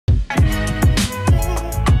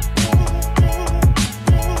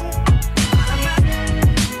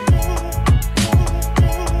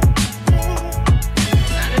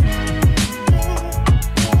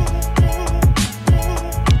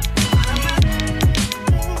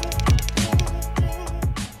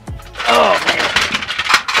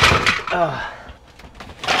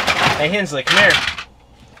Hey Hensley, come here.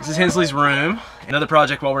 This is Hensley's room. Another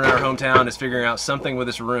project while we're in our hometown is figuring out something with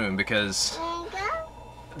this room because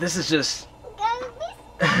this is just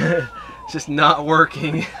it's just not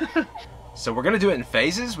working. So we're gonna do it in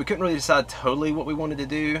phases. We couldn't really decide totally what we wanted to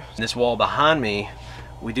do. This wall behind me,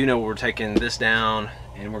 we do know we're taking this down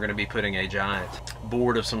and we're gonna be putting a giant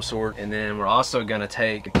board of some sort, and then we're also gonna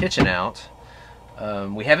take the kitchen out.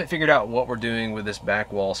 We haven't figured out what we're doing with this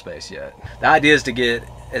back wall space yet. The idea is to get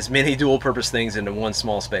as many dual purpose things into one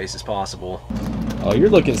small space as possible. Oh, you're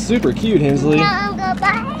looking super cute, Hensley. No, I'm gonna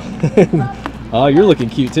buy. Oh, you're looking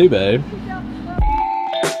cute too, babe.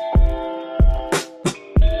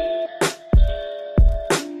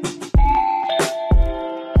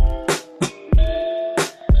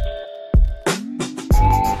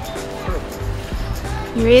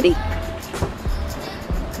 You ready?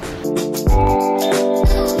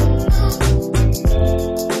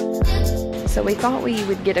 So we thought we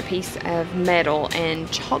would get a piece of metal and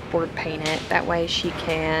chalkboard paint it. That way she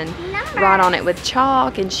can write on it with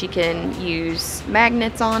chalk and she can use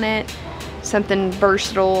magnets on it. Something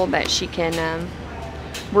versatile that she can,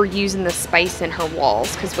 we're using the space in her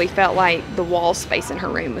walls because we felt like the wall space in her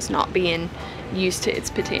room was not being used to its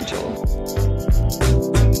potential.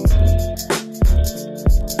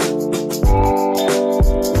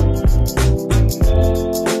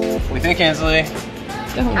 What do you think, Hensley?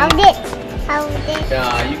 Hold it. Hold it.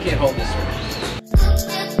 Nah, you can't hold this one.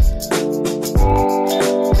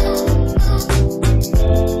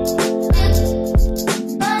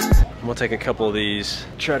 We'll take a couple of these,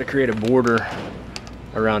 try to create a border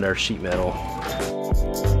around our sheet metal.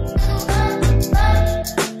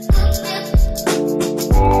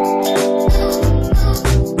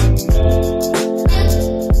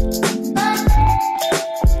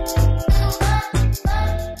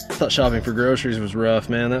 I thought shopping for groceries was rough,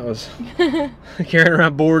 man. That was carrying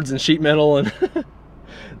around boards and sheet metal and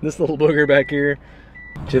this little booger back here.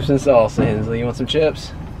 Chips and salsa, Hensley. You want some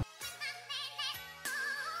chips?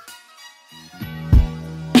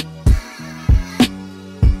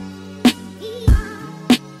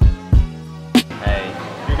 Hey,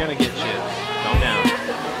 you're gonna get chips. Calm down.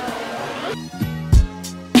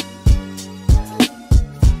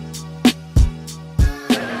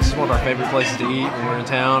 This is one of our favorite places to eat when we're in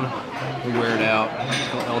town. We wear it out. It's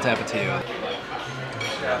called El Tapatio.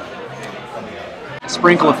 A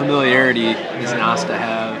sprinkle of familiarity is nice to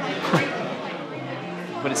have,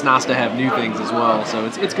 but it's nice to have new things as well. So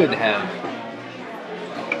it's good to have,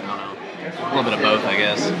 I don't know, a little bit of both, I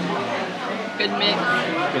guess. Good mix.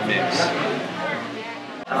 Good mix.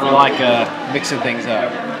 We like mixing things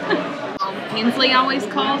up. Hensley always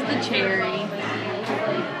calls the cherry.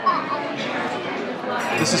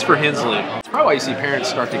 This is for Hensley. It's probably why you see parents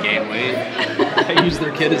start to gain weight. They use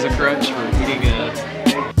their kid as a crutch for eating button.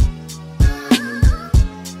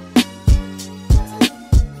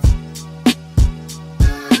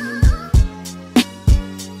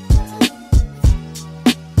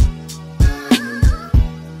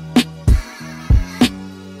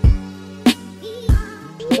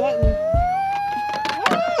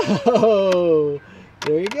 Oh,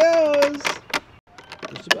 there he goes.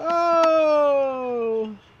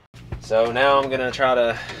 Oh! So now I'm gonna try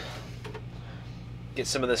to get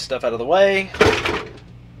some of this stuff out of the way,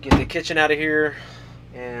 get the kitchen out of here,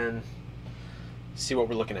 and see what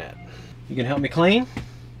we're looking at. You can help me clean?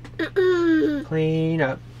 Clean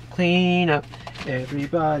up, clean up.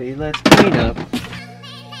 Everybody, let's clean up.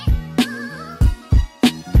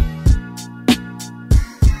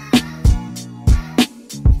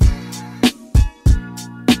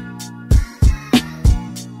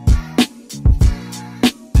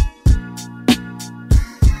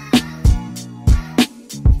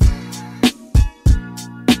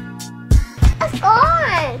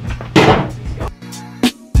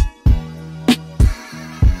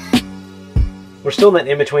 We're still in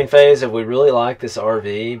that in-between phase of we really like this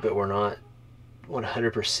RV, but we're not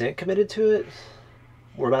 100% committed to it.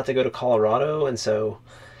 We're about to go to Colorado, and so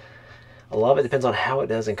a lot of it depends on how it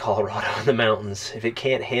does in Colorado in the mountains. If it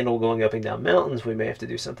can't handle going up and down mountains, we may have to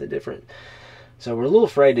do something different. So we're a little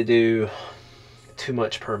afraid to do too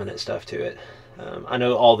much permanent stuff to it. I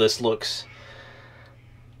know all this looks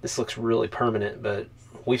really permanent, but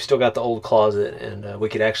we've still got the old closet, and we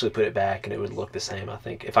could actually put it back and it would look the same, I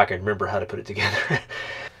think, if I can remember how to put it together.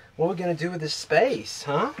 What are we gonna do with this space,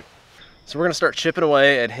 huh? So we're gonna start chipping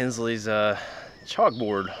away at Hensley's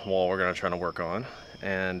chalkboard wall we're gonna try to work on.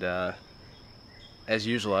 And as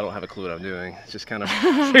usual, I don't have a clue what I'm doing. It's just kind of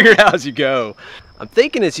figure it out as you go. I'm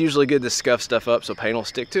thinking it's usually good to scuff stuff up so paint will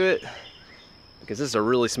stick to it, because this is a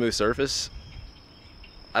really smooth surface.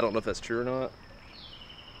 I don't know if that's true or not.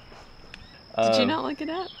 Did you not look it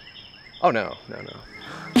up? Oh no.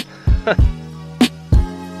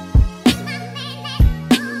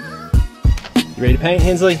 You ready to paint,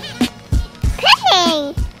 Hensley?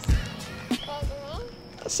 Painting.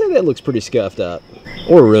 I'd say that looks pretty scuffed up.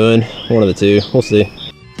 Or ruined. One of the two. We'll see.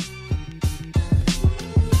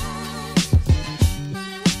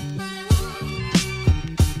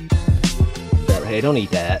 Hey, don't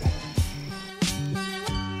eat that.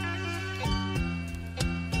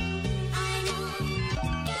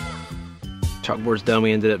 Chalkboard's done.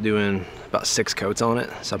 We ended up doing about 6 coats on it,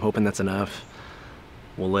 so I'm hoping that's enough.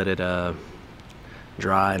 We'll let it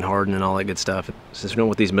dry and harden and all that good stuff. Since we're done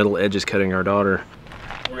with these middle edges cutting our daughter,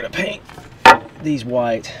 we're gonna paint these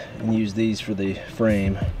white and use these for the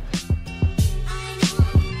frame.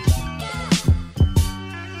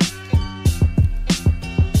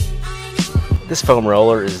 This foam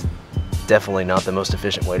roller is definitely not the most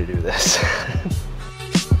efficient way to do this.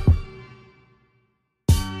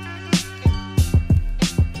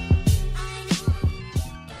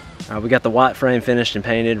 We got the white frame finished and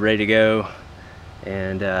painted, ready to go.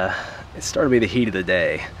 And it's starting to be the heat of the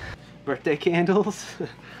day. Birthday candles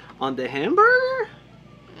on the hamburger.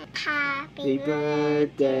 Happy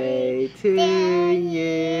birthday to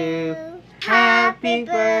you. Happy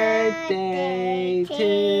birthday to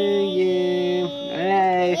you.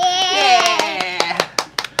 Hey.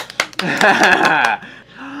 Yeah.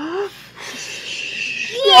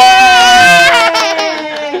 Yeah.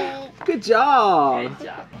 Good job. Good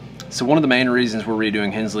job. So one of the main reasons we're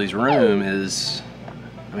redoing Hensley's room is,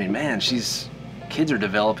 I mean, man, kids are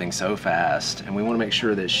developing so fast, and we want to make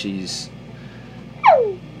sure that she's,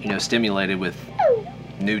 you know, stimulated with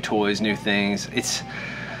new toys, new things.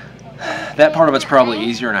 That part of it's probably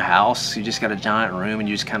easier in a house. You just got a giant room and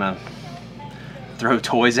you just kind of throw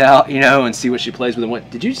toys out, you know, and see what she plays with. And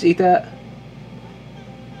did you just eat that?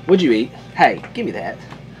 What'd you eat? Hey, give me that.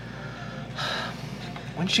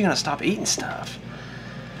 When's she gonna stop eating stuff?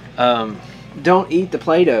 Don't eat the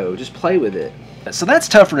Play-Doh, just play with it. So that's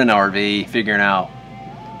tougher in an RV, figuring out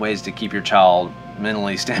ways to keep your child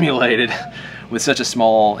mentally stimulated with such a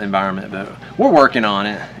small environment, but we're working on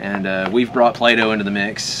it, and we've brought Play-Doh into the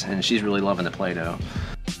mix, and she's really loving the Play-Doh.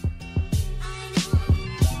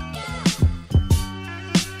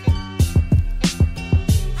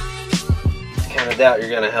 I kind of doubt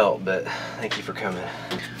you're gonna help, but thank you for coming.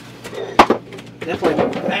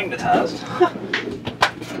 Definitely magnetized.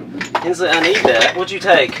 Hensley, I need that. What'd you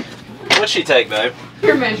take? What'd she take, babe?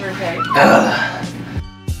 Your measuring tape.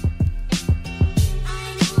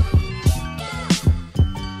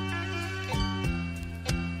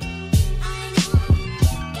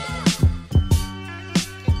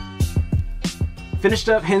 Finished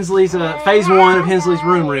up Hensley's phase 1 of Hensley's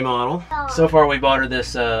room remodel. So far we bought her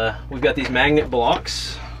this, we've got these magnet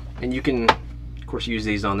blocks, and you can of course use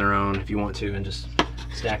these on their own if you want to and just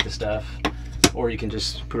stack the stuff, or you can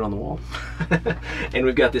just put it on the wall. And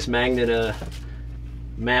we've got this magnet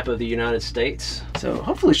map of the United States, so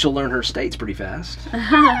hopefully she'll learn her states pretty fast.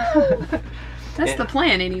 That's the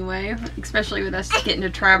plan anyway, especially with us getting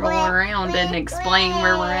to travel around and explain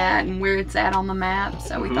where we're at and where it's at on the map,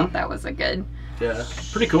 so we thought that was a good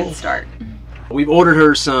pretty cool good start. We've ordered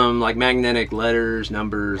her some like magnetic letters,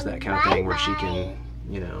 numbers, that kind of thing, where she can,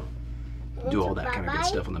 you know, do all that kind of good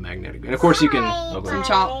stuff on the magnetic. And of course you can some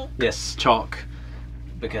chalk. Yes, chalk,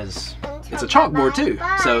 because it's a chalkboard too,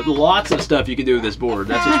 so lots of stuff you can do with this board.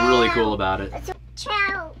 That's what's really cool about it.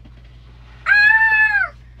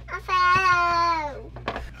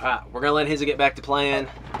 Alright, we're gonna let Hensley get back to playing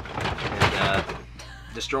and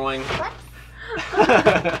destroying.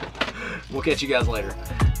 We'll catch you guys later.